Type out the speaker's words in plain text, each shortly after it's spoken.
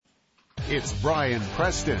It's Brian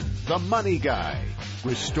Preston, the money guy,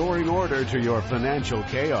 restoring order to your financial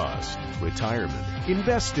chaos, retirement,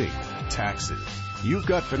 investing, taxes. You've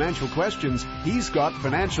got financial questions. He's got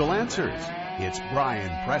financial answers. It's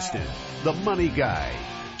Brian Preston, the money guy.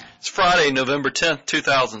 It's Friday, November 10th,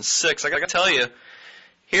 2006. I got to tell you,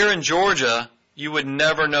 here in Georgia, you would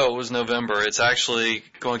never know it was November. It's actually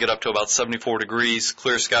going to get up to about 74 degrees,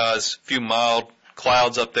 clear skies, a few mild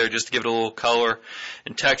clouds up there just to give it a little color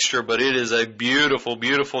and texture, but it is a beautiful,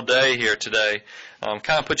 beautiful day here today. Kind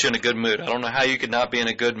of puts you in a good mood. I don't know how you could not be in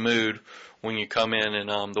a good mood when you come in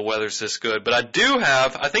and the weather's this good. But I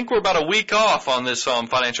think we're about a week off on this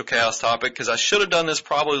financial chaos topic because I should have done this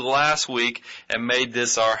probably last week and made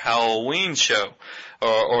this our Halloween show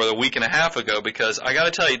or the week and a half ago, because I got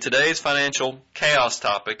to tell you, today's financial chaos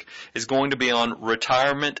topic is going to be on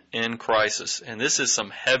retirement in crisis. And this is some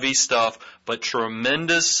heavy stuff, but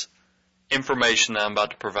tremendous information that I'm about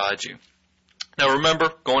to provide you. Now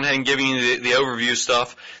remember, going ahead and giving you the overview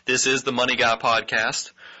stuff, this is the Money Guy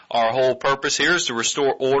podcast. Our whole purpose here is to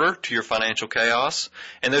restore order to your financial chaos.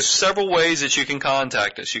 And there's several ways that you can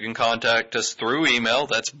contact us. You can contact us through email.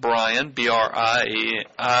 That's Brian, B-R-I-A-N,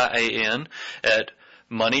 at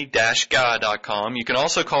money-guy.com. You can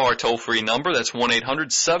also call our toll-free number. That's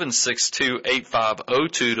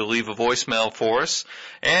 1-800-762-8502 to leave a voicemail for us.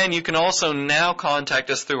 And you can also now contact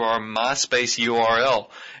us through our MySpace URL.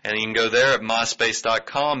 And you can go there at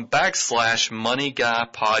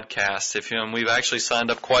myspace.com/moneyguypodcast. We've actually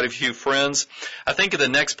signed up quite a few friends. I think in the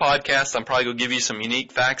next podcast, I'm probably going to give you some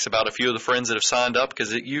unique facts about a few of the friends that have signed up,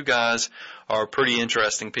 because you guys are pretty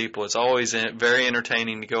interesting people. It's always very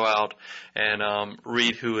entertaining to go out and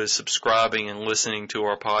read who is subscribing and listening to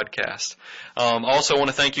our podcast. Also want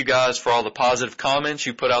to thank you guys for all the positive comments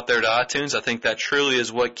you put out there to iTunes. I think that truly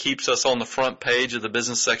is what keeps us on the front page of the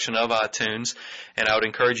business section of iTunes. And I would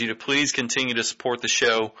encourage you to please continue to support the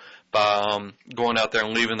show by going out there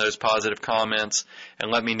and leaving those positive comments,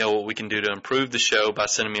 and let me know what we can do to improve the show by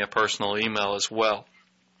sending me a personal email as well.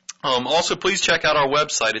 Also, please check out our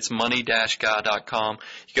website. It's money-guy.com.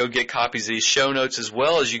 You go get copies of these show notes, as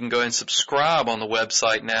well as you can go and subscribe on the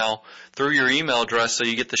website now through your email address, so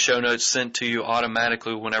you get the show notes sent to you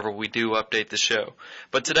automatically whenever we do update the show.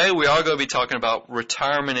 But today we are going to be talking about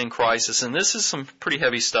retirement in crisis, and this is some pretty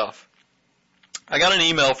heavy stuff. I got an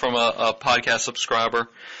email from a podcast subscriber.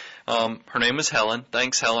 Her name is Helen.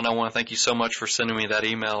 Thanks, Helen. I want to thank you so much for sending me that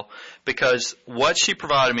email, because what she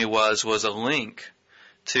provided me was a link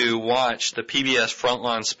to watch the PBS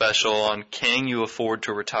Frontline special on Can You Afford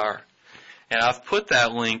to Retire? And I've put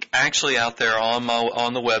that link actually out there on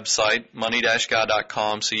the website,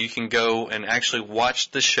 money-guy.com, so you can go and actually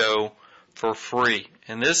watch the show for free.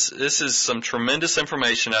 And this is some tremendous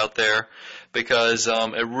information out there, because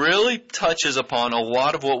it really touches upon a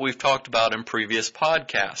lot of what we've talked about in previous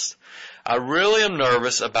podcasts. I really am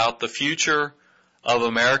nervous about the future of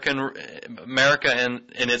America and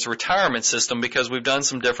its retirement system, because we've done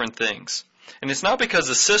some different things. And it's not because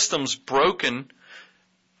the system's broken,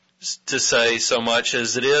 to say so much,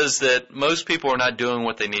 as it is that most people are not doing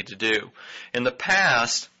what they need to do. In the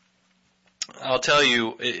past, I'll tell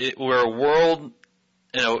you, we're a world,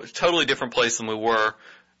 a totally different place than we were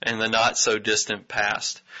in the not so distant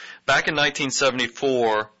past. Back in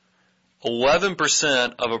 1974,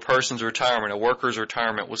 11% of a person's retirement, a worker's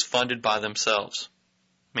retirement, was funded by themselves.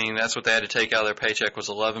 Meaning that's what they had to take out of their paycheck, was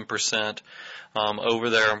 11% over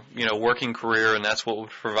their working career, and that's what would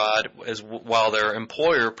provide, while their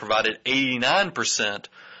employer provided 89%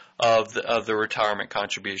 of the retirement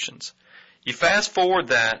contributions. You fast forward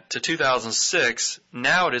that to 2006,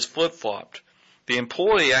 now it is flip-flopped. The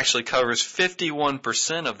employee actually covers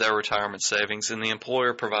 51% of their retirement savings, and the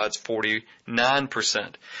employer provides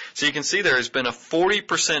 49%. So you can see there has been a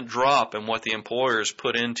 40% drop in what the employers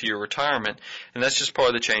put into your retirement, and that's just part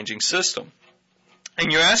of the changing system.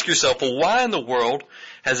 And you ask yourself, well, why in the world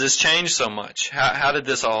has this changed so much? How did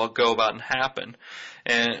this all go about and happen?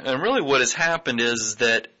 And really what has happened is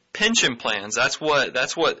that pension plans, that's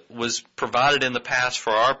what was provided in the past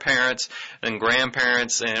for our parents and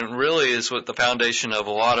grandparents, and really is what the foundation of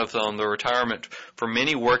a lot of the retirement for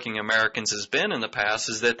many working Americans has been in the past,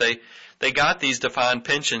 is that they got these defined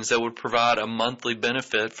pensions that would provide a monthly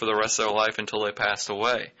benefit for the rest of their life until they passed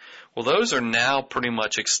away. Well, those are now pretty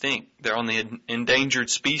much extinct. They're on the endangered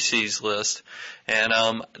species list, and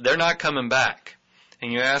they're not coming back.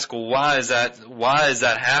 And you ask, well, why is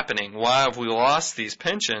that happening? Why have we lost these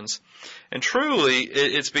pensions? And truly,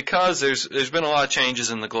 it's because there's been a lot of changes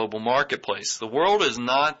in the global marketplace. The world is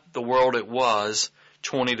not the world it was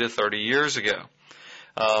 20 to 30 years ago.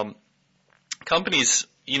 Companies,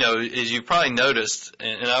 as you probably noticed,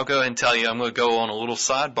 and I'll go ahead and tell you, I'm going to go on a little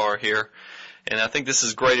sidebar here, and I think this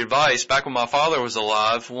is great advice. Back when my father was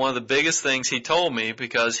alive, one of the biggest things he told me,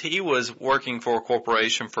 because he was working for a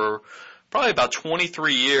corporation for probably about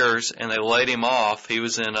 23 years, and they laid him off. He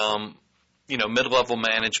was in, mid-level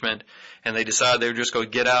management, and they decided they were just going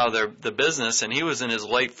to get out of the business, and he was in his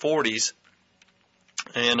late 40s,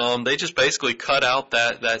 and they just basically cut out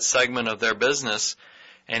that segment of their business,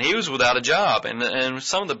 and he was without a job. And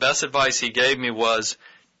some of the best advice he gave me was,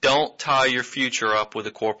 don't tie your future up with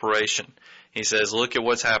a corporation. He says, look at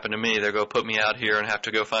what's happened to me. They're going to put me out here and have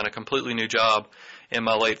to go find a completely new job in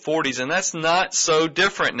my late 40s. And that's not so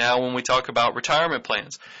different now when we talk about retirement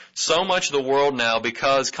plans. So much of the world now,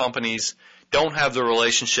 because companies don't have the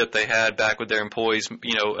relationship they had back with their employees,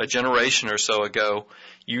 a generation or so ago,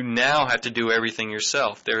 you now have to do everything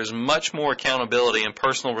yourself. There is much more accountability and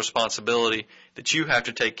personal responsibility that you have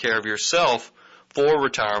to take care of yourself for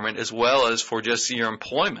retirement as well as for just your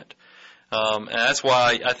employment. And that's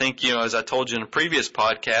why I think, as I told you in a previous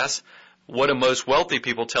podcast, what do most wealthy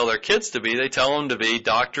people tell their kids to be? They tell them to be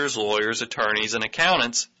doctors, lawyers, attorneys, and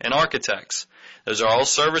accountants, and architects. Those are all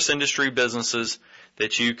service industry businesses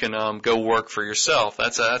that you can go work for yourself.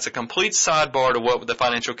 That's a complete sidebar to what the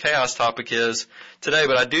financial chaos topic is today,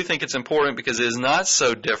 but I do think it's important because it is not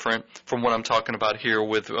so different from what I'm talking about here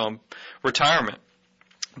with retirement.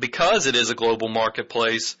 Because it is a global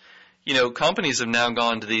marketplace, companies have now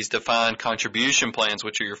gone to these defined contribution plans,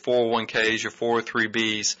 which are your 401ks, your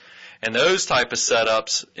 403bs, and those type of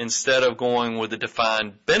setups, instead of going with the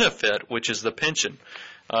defined benefit, which is the pension.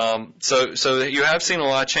 So you have seen a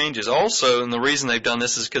lot of changes. Also, and the reason they've done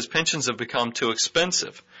this is because pensions have become too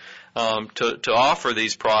expensive to offer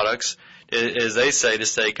these products, as they say, to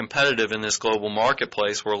stay competitive in this global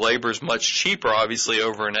marketplace where labor is much cheaper, obviously,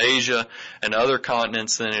 over in Asia and other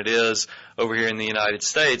continents than it is over here in the United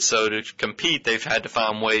States. So to compete, they've had to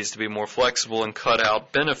find ways to be more flexible and cut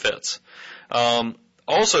out benefits.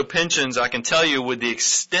 Also, pensions, I can tell you, with the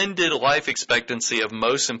extended life expectancy of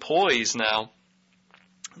most employees now,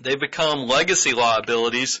 they've become legacy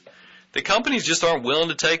liabilities that companies just aren't willing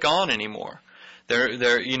to take on anymore.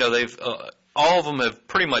 All of them have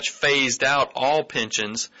pretty much phased out all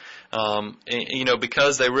pensions,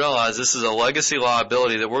 because they realize this is a legacy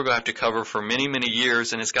liability that we're going to have to cover for many, many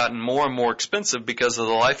years, and it's gotten more and more expensive because of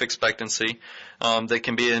the life expectancy that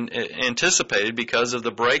can be anticipated because of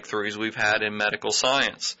the breakthroughs we've had in medical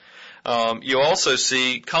science. You also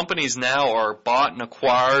see companies now are bought and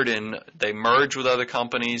acquired, and they merge with other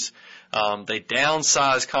companies. They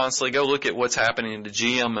downsize constantly. Go look at what's happening to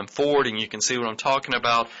GM and Ford, and you can see what I'm talking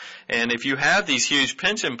about. And if you have these huge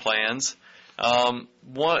pension plans,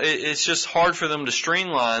 it's just hard for them to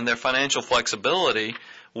streamline their financial flexibility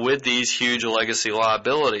with these huge legacy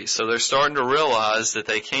liabilities. So they're starting to realize that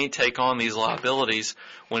they can't take on these liabilities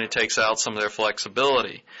when it takes out some of their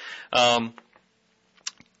flexibility.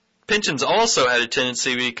 Pensions also had a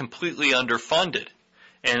tendency to be completely underfunded.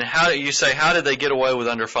 And how did they get away with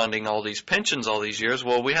underfunding all these pensions all these years?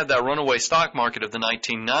 Well, we had that runaway stock market of the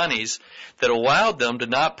 1990s that allowed them to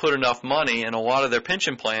not put enough money in a lot of their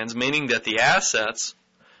pension plans, meaning that the assets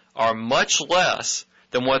are much less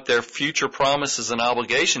than what their future promises and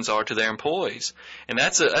obligations are to their employees. And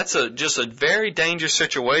that's just a very dangerous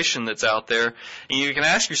situation that's out there. And you can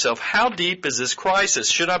ask yourself, how deep is this crisis?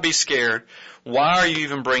 Should I be scared? Why are you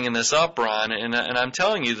even bringing this up, Brian? And I'm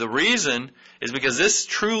telling you, the reason is because this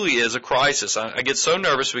truly is a crisis. I get so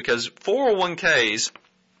nervous because 401ks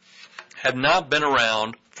have not been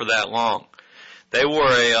around for that long. They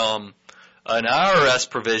were an IRS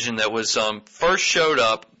provision that was first showed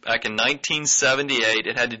up back in 1978.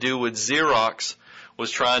 It had to do with Xerox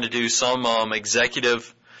was trying to do some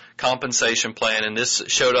executive compensation plan, and this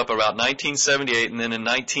showed up about 1978. And then in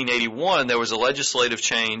 1981, there was a legislative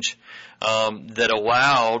change that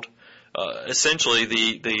allowed essentially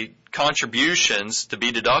the contributions to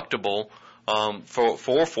be deductible for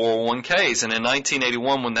 401ks. And in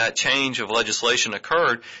 1981, when that change of legislation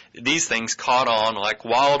occurred, these things caught on like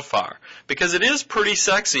wildfire. Because it is pretty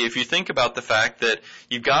sexy if you think about the fact that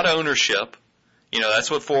you've got ownership.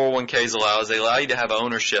 That's what 401ks allow, is they allow you to have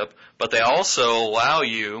ownership, but they also allow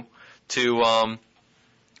you to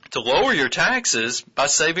lower your taxes by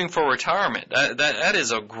saving for retirement. That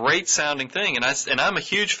is a great sounding thing, and I'm a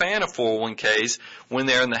huge fan of 401ks when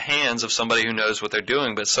they're in the hands of somebody who knows what they're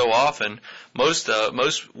doing. But so often, most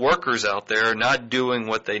workers out there are not doing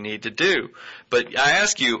what they need to do. But I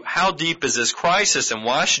ask you, how deep is this crisis, and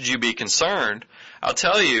why should you be concerned? I'll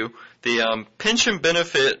tell you, the Pension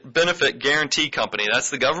Benefit Guarantee Company, that's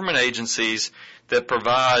the government agencies that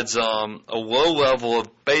provides a low level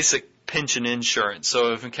of basic pension insurance.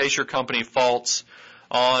 So if in case your company faults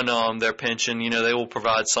on their pension, they will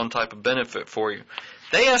provide some type of benefit for you.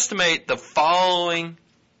 They estimate the following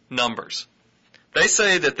numbers. They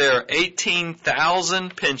say that there are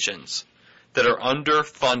 18,000 pensions that are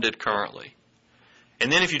underfunded currently.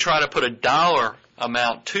 And then if you try to put a dollar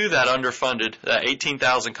amount to that underfunded, that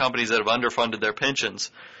 18,000 companies that have underfunded their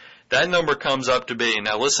pensions, that number comes up to be,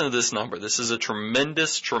 now listen to this number. This is a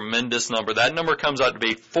tremendous, tremendous number. That number comes out to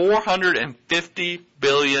be $450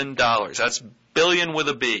 billion. That's billion with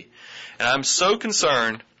a B. And I'm so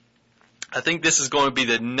concerned. I think this is going to be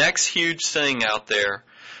the next huge thing out there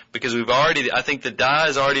because I think the die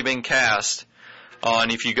has already been cast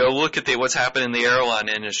on if you go look at what's happened in the airline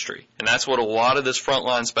industry. And that's what a lot of this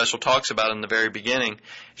Frontline special talks about in the very beginning.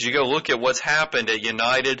 Is you go look at what's happened at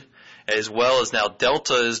United as well as now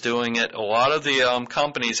Delta is doing it. A lot of the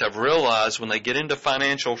companies have realized when they get into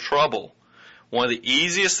financial trouble, one of the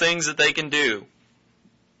easiest things that they can do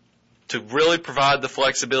to really provide the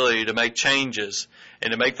flexibility to make changes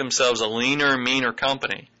and to make themselves a leaner and meaner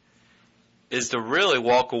company is to really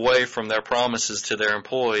walk away from their promises to their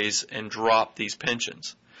employees and drop these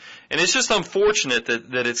pensions. And it's just unfortunate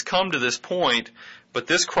that it's come to this point, but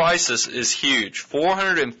this crisis is huge.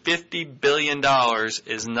 $450 billion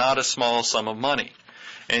is not a small sum of money.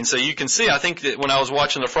 And so you can see, I think that when I was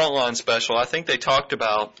watching the Frontline special, I think they talked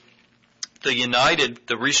about the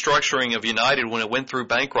restructuring of United when it went through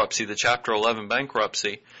bankruptcy, the Chapter 11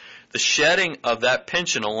 bankruptcy. The shedding of that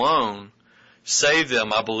pension alone saved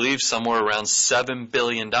them, I believe, somewhere around $7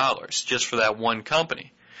 billion just for that one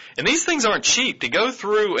company. And these things aren't cheap. To go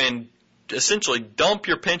through and essentially dump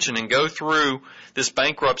your pension and go through this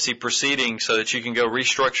bankruptcy proceeding so that you can go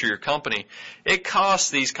restructure your company, it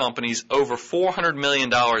costs these companies over $400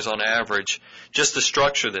 million on average just to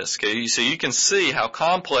structure this. Okay? So you can see how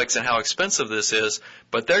complex and how expensive this is,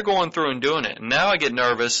 but they're going through and doing it. And now I get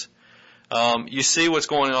nervous. You see what's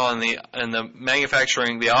going on in the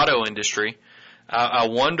manufacturing, the auto industry. I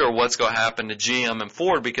wonder what's going to happen to GM and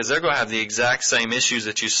Ford because they're going to have the exact same issues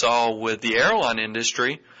that you saw with the airline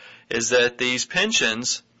industry, is that these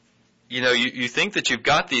pensions, you think that you've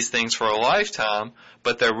got these things for a lifetime,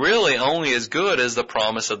 but they're really only as good as the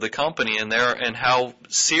promise of the company and how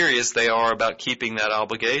serious they are about keeping that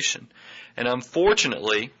obligation. And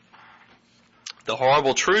unfortunately, the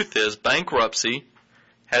horrible truth is bankruptcy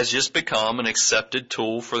has just become an accepted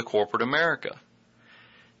tool for the corporate America.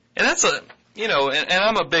 And that's and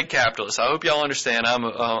I'm a big capitalist. I hope y'all understand.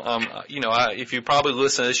 If you probably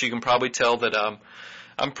listen to this, you can probably tell that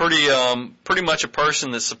I'm pretty much a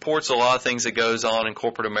person that supports a lot of things that goes on in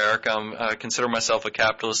corporate America. I consider myself a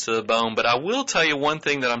capitalist to the bone. But I will tell you one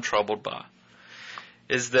thing that I'm troubled by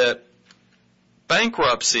is that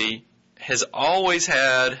bankruptcy has always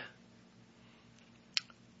had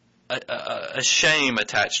a shame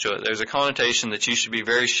attached to it. There's a connotation that you should be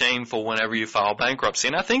very shameful whenever you file bankruptcy.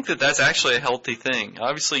 And I think that that's actually a healthy thing.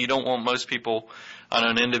 Obviously, you don't want most people on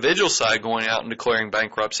an individual side going out and declaring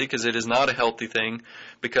bankruptcy because it is not a healthy thing,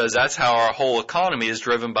 because that's how our whole economy is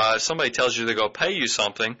driven by. If somebody tells you they're going to pay you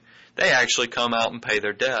something, they actually come out and pay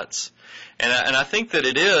their debts. And I think that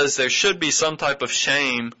there should be some type of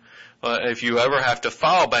shame if you ever have to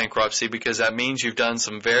file bankruptcy, because that means you've done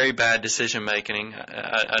some very bad decision making.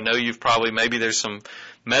 I know maybe there's some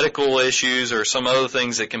medical issues or some other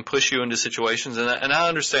things that can push you into situations, and I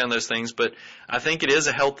understand those things, but I think it is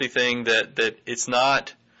a healthy thing that it's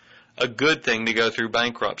not a good thing to go through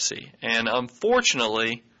bankruptcy. And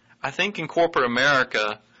unfortunately, I think in corporate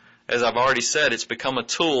America, as I've already said, it's become a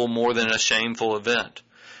tool more than a shameful event.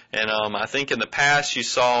 And I think in the past you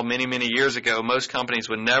saw many, many years ago, most companies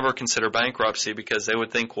would never consider bankruptcy because they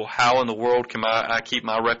would think, well, how in the world can I keep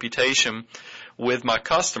my reputation with my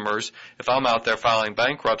customers if I'm out there filing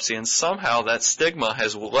bankruptcy? And somehow that stigma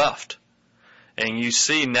has left. And you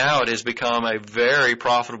see now it has become a very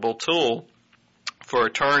profitable tool for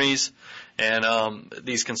attorneys and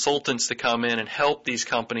these consultants to come in and help these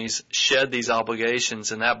companies shed these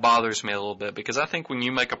obligations. And that bothers me a little bit, because I think when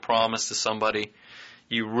you make a promise to somebody,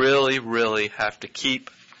 you really, really have to keep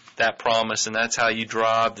that promise, and that's how you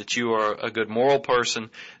drive that you are a good moral person,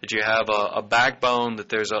 that you have a backbone, that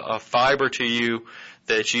there's a fiber to you,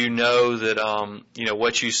 that you know that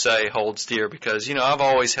what you say holds dear. Because I've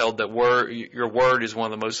always held that your word is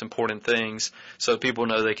one of the most important things, so people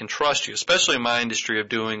know they can trust you, especially in my industry of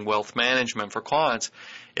doing wealth management for clients.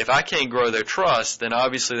 If I can't grow their trust, then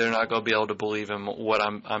obviously they're not going to be able to believe in what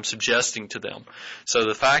I'm suggesting to them. So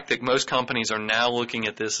the fact that most companies are now looking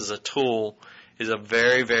at this as a tool is a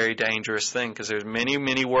very, very dangerous thing, because there's many,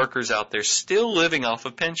 many workers out there still living off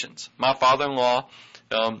of pensions. My father-in-law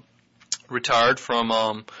retired from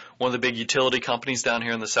one of the big utility companies down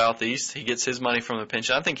here in the Southeast. He gets his money from the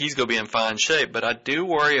pension. I think he's going to be in fine shape, but I do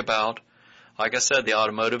worry about, like I said, the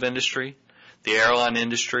automotive industry, the airline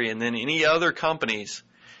industry, and then any other companies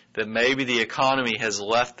that maybe the economy has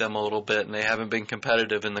left them a little bit and they haven't been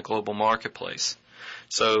competitive in the global marketplace.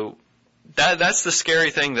 So that's the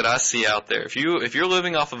scary thing that I see out there. If you're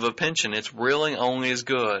living off of a pension, it's really only as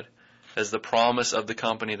good as the promise of the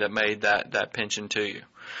company that made that pension to you.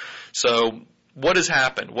 So what has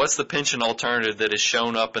happened? What's the pension alternative that has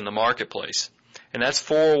shown up in the marketplace? And that's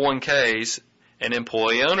 401ks and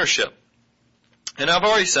employee ownership. And I've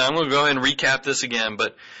already said, I'm going to go ahead and recap this again,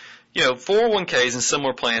 but 401ks and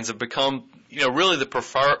similar plans have become, really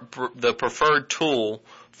the preferred tool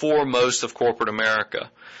for most of corporate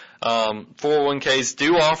America. 401ks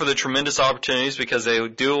do offer the tremendous opportunities because they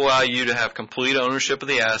do allow you to have complete ownership of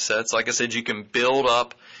the assets. Like I said, you can build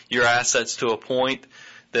up your assets to a point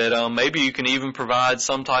that maybe you can even provide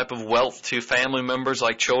some type of wealth to family members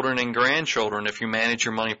like children and grandchildren if you manage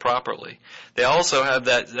your money properly. They also have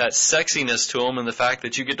that sexiness to them and the fact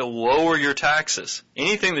that you get to lower your taxes.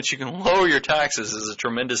 Anything that you can lower your taxes is a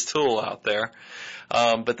tremendous tool out there.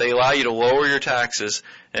 But they allow you to lower your taxes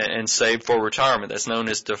and save for retirement. That's known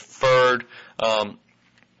as deferred,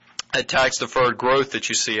 tax-deferred growth that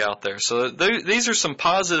you see out there. So these are some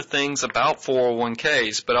positive things about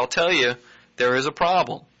 401ks, but I'll tell you, there is a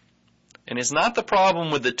problem. And it's not the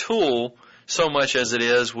problem with the tool so much as it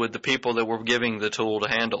is with the people that we're giving the tool to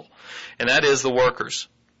handle. And that is the workers.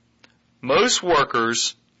 Most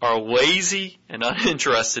workers are lazy and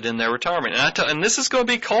uninterested in their retirement. And this is going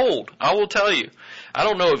to be cold. I will tell you. I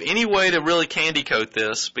don't know of any way to really candy coat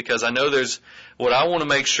this because I know what I want to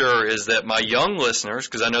make sure is that my young listeners,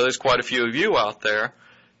 because I know there's quite a few of you out there,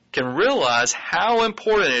 can realize how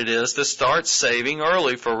important it is to start saving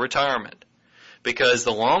early for retirement. Because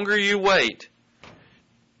the longer you wait,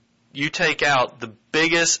 you take out the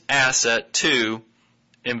biggest asset to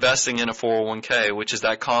investing in a 401k, which is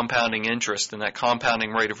that compounding interest and that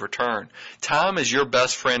compounding rate of return. Time is your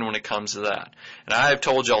best friend when it comes to that. And I have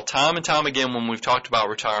told y'all time and time again when we've talked about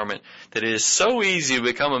retirement that it is so easy to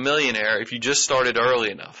become a millionaire if you just started early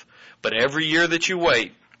enough. But every year that you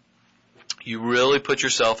wait, you really put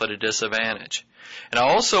yourself at a disadvantage. And I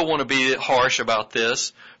also want to be harsh about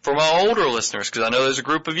this for my older listeners, because I know there's a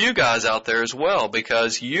group of you guys out there as well,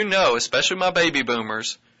 because especially my baby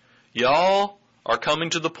boomers, y'all are coming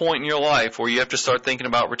to the point in your life where you have to start thinking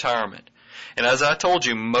about retirement. And as I told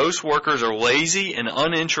you, most workers are lazy and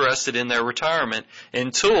uninterested in their retirement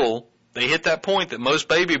until they hit that point that most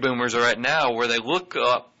baby boomers are at now, where they look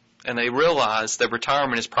up and they realize that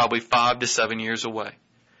retirement is probably 5 to 7 years away.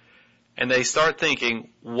 And they start thinking,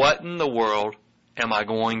 what in the world am I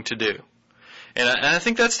going to do? And I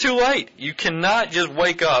think that's too late. You cannot just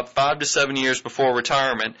wake up 5 to 7 years before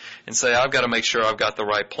retirement and say, I've got to make sure I've got the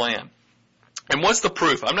right plan. And what's the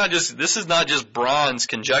proof? This is not just Brian's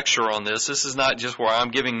conjecture on this. This is not just where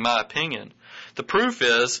I'm giving my opinion. The proof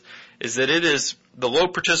is that it is the low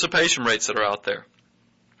participation rates that are out there.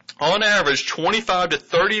 On average, 25 to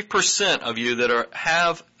 30% of you that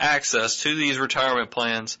have access to these retirement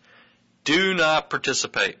plans do not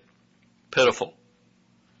participate. Pitiful.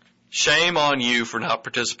 Shame on you for not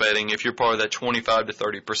participating if you're part of that 25 to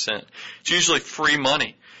 30%. It's usually free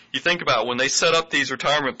money. You think about when they set up these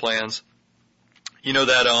retirement plans,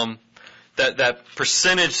 that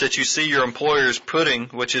percentage that you see your employers putting,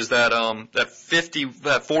 which is that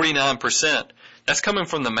 49%, that's coming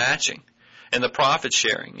from the matching and the profit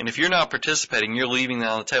sharing. And if you're not participating, you're leaving that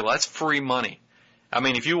on the table. That's free money. I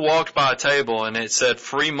mean, if you walked by a table and it said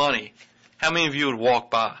free money, how many of you would walk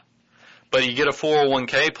by? But you get a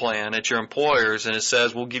 401k plan at your employers and it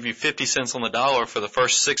says we'll give you 50 cents on the dollar for the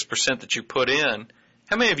first 6% that you put in.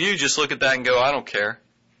 How many of you just look at that and go, I don't care?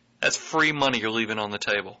 That's free money you're leaving on the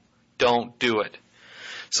table. Don't do it.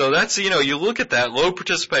 So that's, you look at that, low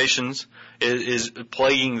participations is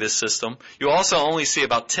plaguing this system. You also only see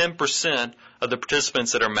about 10% of the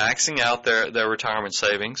participants that are maxing out their retirement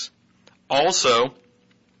savings. Also,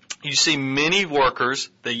 you see many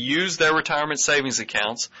workers that use their retirement savings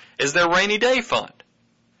accounts as their rainy day fund.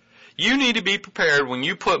 You need to be prepared when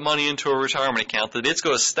you put money into a retirement account that it's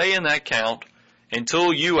going to stay in that account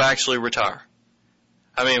until you actually retire.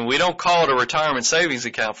 I mean, we don't call it a retirement savings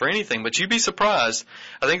account for anything, but you'd be surprised.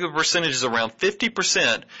 I think the percentage is around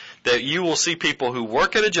 50% that you will see people who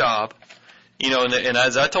work at a job, And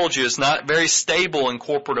as I told you, it's not very stable in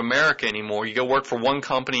corporate America anymore. You go work for one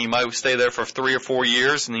company, you might stay there for 3 or 4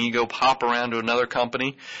 years, and then you go hop around to another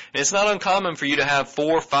company. And it's not uncommon for you to have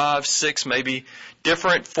 4, 5, 6, maybe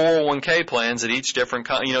different 401k plans at each different,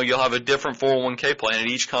 you'll have a different 401k plan at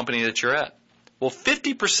each company that you're at. Well,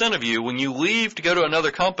 50% of you, when you leave to go to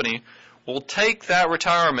another company, will take that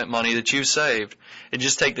retirement money that you saved and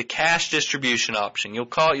just take the cash distribution option. You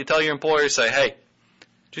tell your employer, say, hey,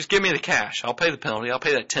 just give me the cash. I'll pay the penalty. I'll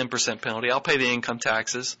pay that 10% penalty. I'll pay the income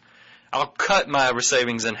taxes. I'll cut my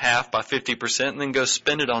savings in half by 50% and then go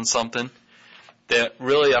spend it on something that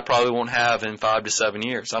really I probably won't have in 5 to 7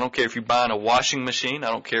 years. I don't care if you're buying a washing machine. I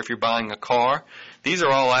don't care if you're buying a car. These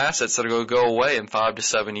are all assets that are going to go away in 5 to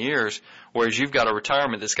 7 years, whereas you've got a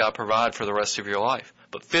retirement that's got to provide for the rest of your life.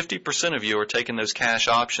 But 50% of you are taking those cash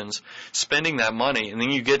options, spending that money, and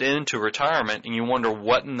then you get into retirement and you wonder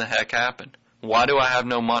what in the heck happened. Why do I have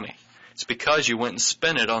no money? It's because you went and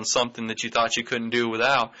spent it on something that you thought you couldn't do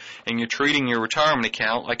without, and you're treating your retirement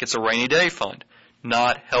account like it's a rainy day fund.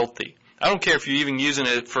 Not healthy. I don't care if you're even using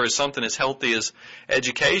it for something as healthy as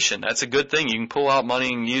education. That's a good thing. You can pull out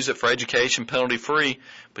money and use it for education penalty free,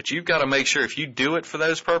 but you've got to make sure if you do it for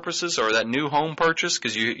those purposes or that new home purchase,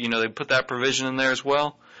 because they put that provision in there as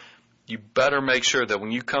well, you better make sure that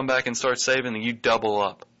when you come back and start saving that you double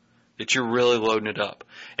up, that you're really loading it up.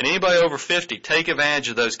 And anybody over 50, take advantage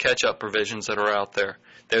of those catch-up provisions that are out there.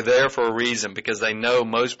 They're there for a reason because they know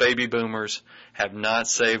most baby boomers have not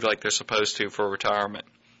saved like they're supposed to for retirement.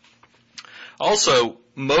 Also,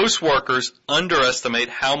 most workers underestimate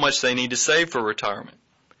how much they need to save for retirement.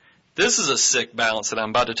 This is a sick balance that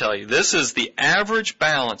I'm about to tell you. This is the average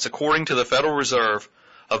balance, according to the Federal Reserve,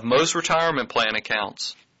 of most retirement plan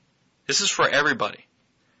accounts. This is for everybody.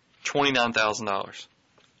 $29,000.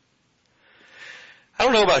 I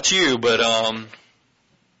don't know about you, but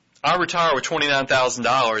I retire with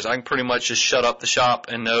 $29,000. I can pretty much just shut up the shop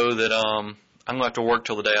and know that I'm going to have to work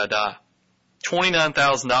till the day I die.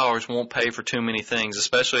 $29,000 won't pay for too many things,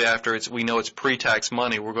 especially after we know it's pre-tax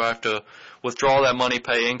money. We're going to have to withdraw that money,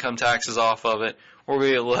 pay income taxes off of it. We're going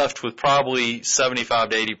to get left with probably 75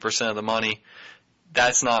 to 80% of the money.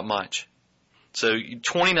 That's not much. So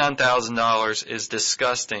 $29,000 is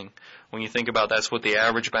disgusting when you think about that's what the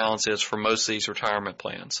average balance is for most of these retirement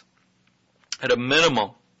plans. At a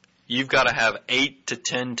minimum, you've got to have 8 to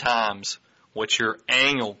 10 times what your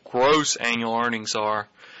gross annual earnings are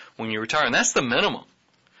when you retire, and that's the minimum.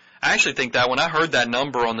 I actually think that when I heard that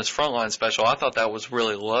number on this Frontline special, I thought that was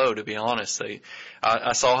really low, to be honest.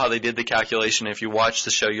 I saw how they did the calculation. If you watch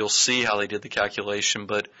the show, you'll see how they did the calculation,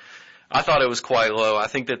 but I thought it was quite low. I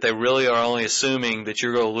think that they really are only assuming that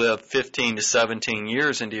you're going to live 15 to 17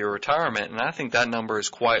 years into your retirement, and I think that number is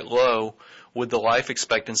quite low with the life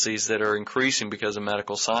expectancies that are increasing because of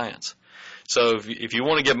medical science. So if you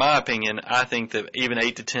want to get my opinion, I think that even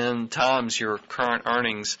 8 to 10 times your current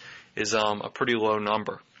earnings is a pretty low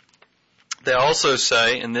number. They also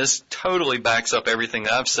say, and this totally backs up everything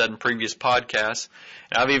that I've said in previous podcasts,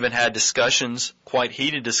 and I've even had discussions, quite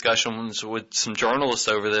heated discussions with some journalists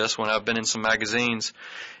over this when I've been in some magazines,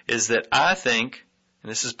 is that I think, and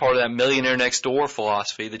this is part of that millionaire next door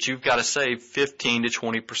philosophy, that you've got to save 15 to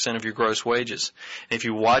 20% of your gross wages. And if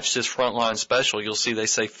you watch this Frontline special, you'll see they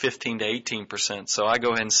say 15 to 18%. So I go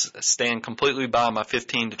ahead and stand completely by my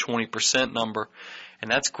 15 to 20% number, and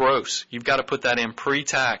that's gross. You've got to put that in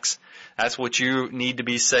pre-tax. That's what you need to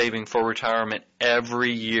be saving for retirement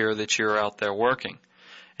every year that you're out there working.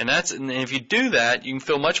 And if you do that, you can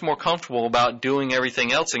feel much more comfortable about doing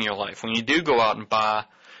everything else in your life. When you do go out and buy,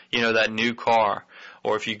 that new car,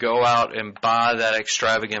 or if you go out and buy that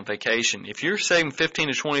extravagant vacation, if you're saving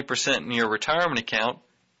 15 to 20% in your retirement account,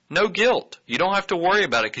 no guilt. You don't have to worry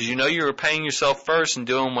about it because you know you're paying yourself first and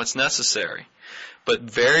doing what's necessary. But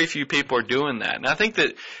very few people are doing that. And I think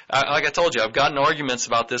that, like I told you, I've gotten arguments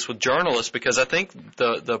about this with journalists because I think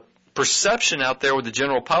the perception out there with the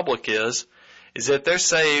general public is that they're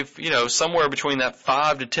save, somewhere between that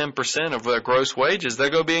 5 to 10% of their gross wages, they're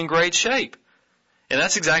going to be in great shape. And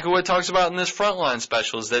that's exactly what it talks about in this Frontline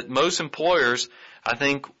special, is that most employers, I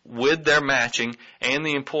think, with their matching and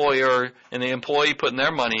the employer and the employee putting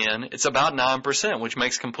their money in, it's about 9%, which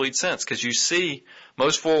makes complete sense because you see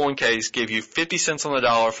most 401ks give you 50 cents on the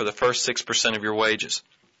dollar for the first 6% of your wages.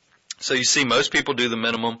 So you see most people do the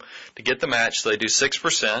minimum to get the match, so they do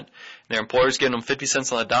 6%. Their employer's giving them 50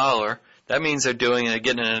 cents on the dollar. That means they're getting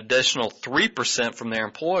an additional 3% from their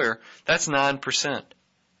employer. That's 9%.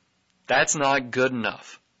 That's not good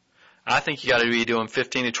enough. I think you got to be doing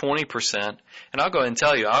 15 to 20%. And I'll go ahead and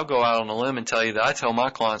tell you, I'll go out on a limb and tell you that I tell my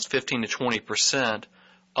clients 15 to 20%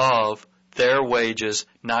 of their wages,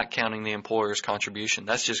 not counting the employer's contribution.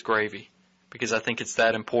 That's just gravy, because I think it's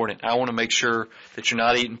that important. I want to make sure that you're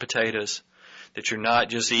not eating potatoes, that you're not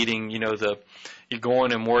just eating, you're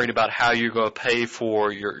going and worried about how you're going to pay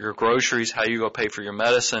for your groceries, how you're going to pay for your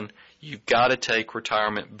medicine. You've got to take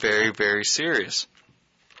retirement very, very serious.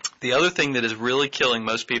 The other thing that is really killing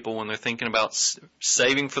most people when they're thinking about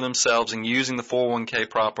saving for themselves and using the 401k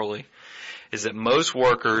properly is that most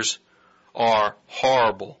workers are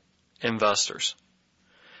horrible investors.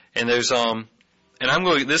 And this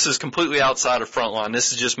is completely outside of Frontline.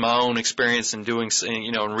 This is just my own experience in doing,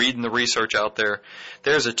 and reading the research out there.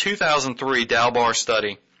 There's a 2003 Dalbar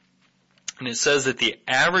study, and it says that the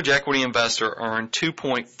average equity investor earned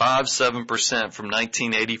 2.57% from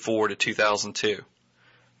 1984 to 2002.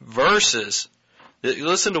 Versus,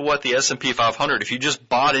 listen to what the S&P 500, if you just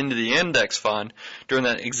bought into the index fund during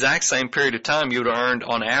that exact same period of time, you would have earned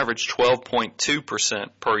on average 12.2%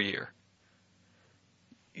 per year.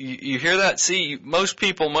 You hear that? See, most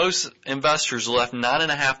investors left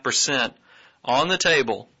 9.5% on the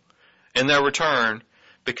table in their return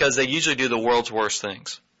because they usually do the world's worst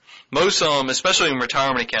things. Most of them, especially in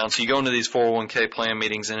retirement accounts, you go into these 401k plan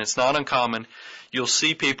meetings, and it's not uncommon. You'll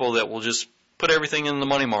see people that will just put everything in the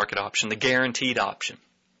money market option, the guaranteed option.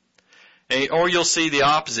 Or you'll see the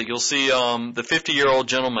opposite. You'll see the 50-year-old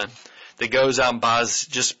gentleman that goes out and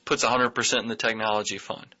puts 100% in the technology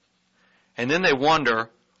fund. And then they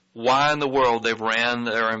wonder why in the world they've ran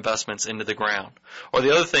their investments into the ground. Or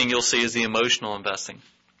the other thing you'll see is the emotional investing,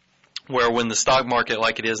 where when the stock market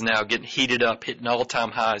like it is now getting heated up, hitting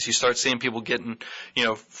all-time highs, you start seeing people getting,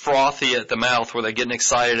 frothy at the mouth where they're getting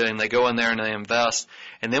excited and they go in there and they invest.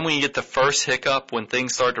 And then when you get the first hiccup, when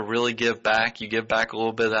things start to really give back, you give back a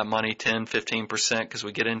little bit of that money, 10, 15%, because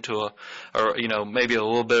we get into maybe a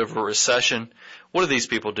little bit of a recession. What do these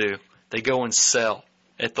people do? They go and sell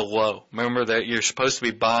at the low. Remember that you're supposed to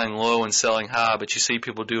be buying low and selling high, but you see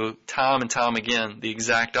people do time and time again the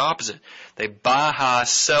exact opposite. They buy high,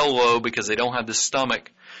 sell low because they don't have the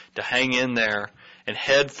stomach to hang in there and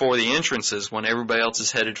head for the entrances when everybody else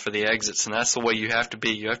is headed for the exits. And that's the way you have to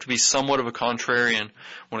be. You have to be somewhat of a contrarian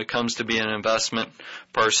when it comes to being an investment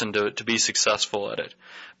person to be successful at it.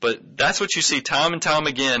 But that's what you see time and time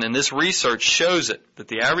again, and this research shows it, that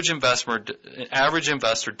the average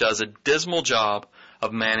investor does a dismal job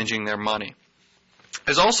of managing their money.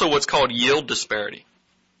 There's also what's called yield disparity.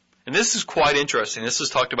 And this is quite interesting. This is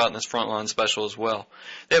talked about in this Frontline special as well.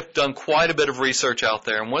 They have done quite a bit of research out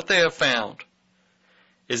there, and what they have found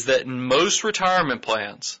is that in most retirement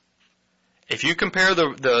plans, if you compare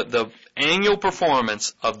the annual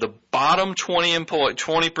performance of the bottom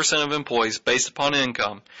 20% of employees based upon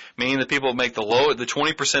income, meaning the people that make the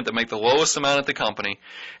 20% that make the lowest amount at the company,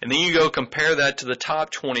 and then you go compare that to the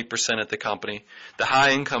top 20% at the company, the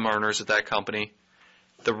high income earners at that company,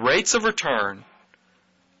 the rates of return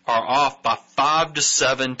are off by 5 to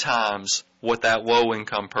 7 times what that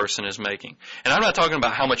low-income person is making. And I'm not talking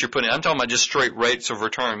about how much you're putting in. I'm talking about just straight rates of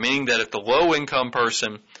return, meaning that if the low-income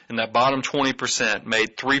person in that bottom 20%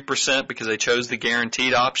 made 3% because they chose the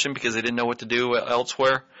guaranteed option because they didn't know what to do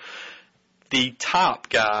elsewhere, the top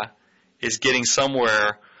guy is getting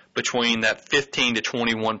somewhere between that 15 to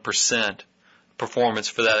 21% performance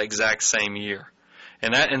for that exact same year.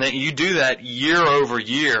 And that you do that year over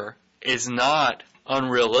year is not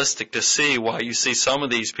unrealistic to see why you see some of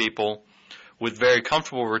these people with very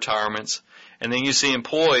comfortable retirements, and then you see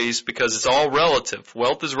employees, because it's all relative.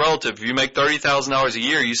 Wealth is relative. If you make $30,000 a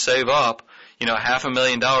year, you save up,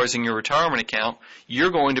 $500,000 in your retirement account,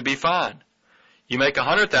 you're going to be fine. You make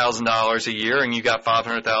 $100,000 a year and you got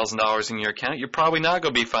 $500,000 in your account, you're probably not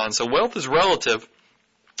going to be fine. So wealth is relative.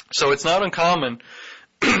 So it's not uncommon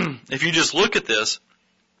if you just look at this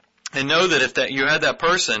and know that if you had that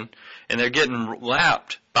person and they're getting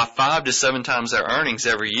lapped by 5 to 7 times their earnings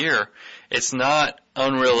every year, it's not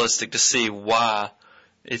unrealistic to see why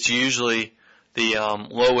it's usually the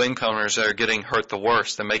low-incomers that are getting hurt the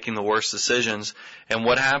worst. They're making the worst decisions. And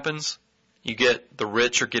what happens? You get the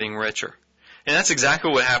rich are getting richer. And that's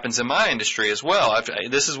exactly what happens in my industry as well.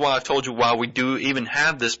 This is why I've told you why we do even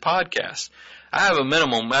have this podcast. I have a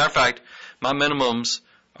minimum. Matter of fact, my minimums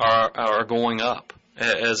are going up.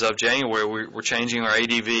 As of January, we're changing our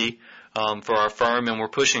ADV for our firm, and we're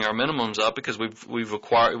pushing our minimums up because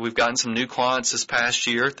we've gotten some new clients this past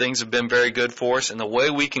year. Things have been very good for us, and the way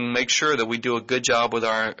we can make sure that we do a good job with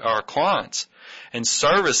our clients and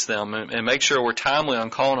service them and make sure we're timely on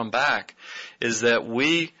calling them back is that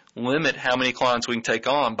we limit how many clients we can take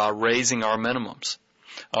on by raising our minimums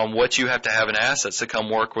on what you have to have in assets to come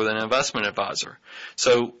work with an investment advisor.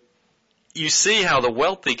 So you see how the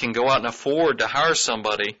wealthy can go out and afford to hire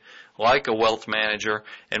somebody like a wealth manager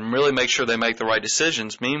and really make sure they make the right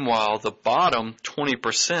decisions. Meanwhile, the bottom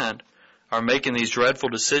 20% are making these dreadful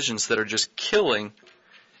decisions that are just killing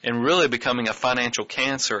and really becoming a financial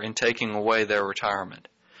cancer and taking away their retirement.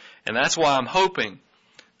 And that's why I'm hoping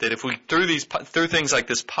that if we, through things like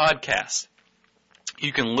this podcast,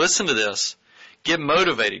 you can listen to this, get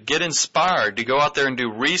motivated, get inspired to go out there and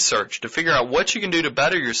do research, to figure out what you can do to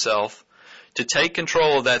better yourself, to take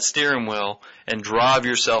control of that steering wheel and drive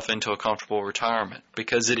yourself into a comfortable retirement,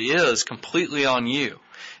 because it is completely on you.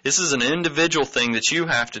 This is an individual thing that you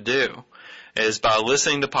have to do, is by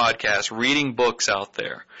listening to podcasts, reading books out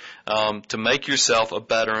there, to make yourself a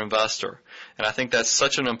better investor. And I think that's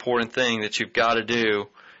such an important thing that you've got to do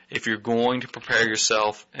if you're going to prepare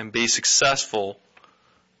yourself and be successful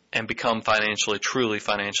and become truly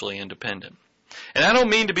financially independent. And I don't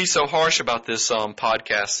mean to be so harsh about this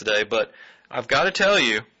podcast today, but I've got to tell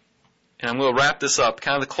you, and I'm going to wrap this up,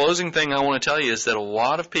 kind of the closing thing I want to tell you is that a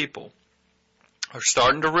lot of people are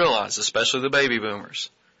starting to realize, especially the baby boomers,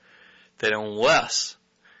 that unless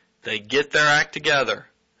they get their act together,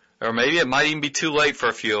 or maybe it might even be too late for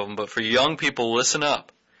a few of them, but for young people, listen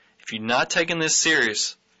up. If you're not taking this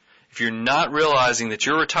serious, if you're not realizing that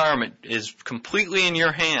your retirement is completely in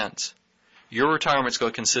your hands, your retirement's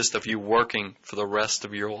going to consist of you working for the rest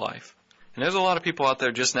of your life. And there's a lot of people out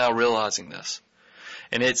there just now realizing this.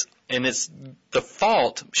 And it's the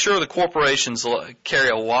fault. Sure, the corporations carry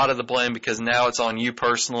a lot of the blame because now it's on you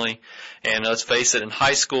personally. And let's face it, in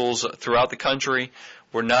high schools throughout the country,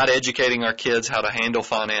 we're not educating our kids how to handle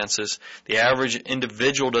finances. The average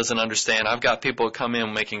individual doesn't understand. I've got people that come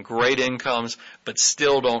in making great incomes but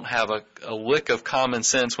still don't have a lick of common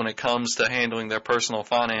sense when it comes to handling their personal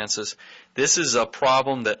finances. This is a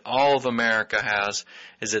problem that all of America has,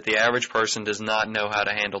 is that the average person does not know how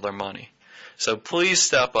to handle their money. So please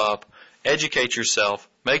step up, educate yourself,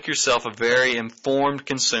 make yourself a very informed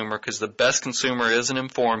consumer, because the best consumer is an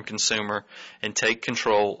informed consumer, and take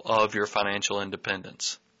control of your financial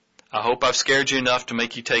independence. I hope I've scared you enough to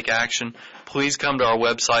make you take action. Please come to our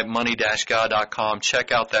website, money-guy.com.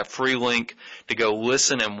 Check out that free link to go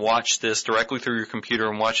listen and watch this directly through your computer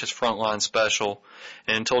and watch this Frontline special.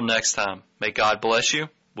 And until next time, may God bless you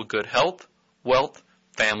with good health, wealth,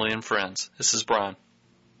 family, and friends. This is Brian.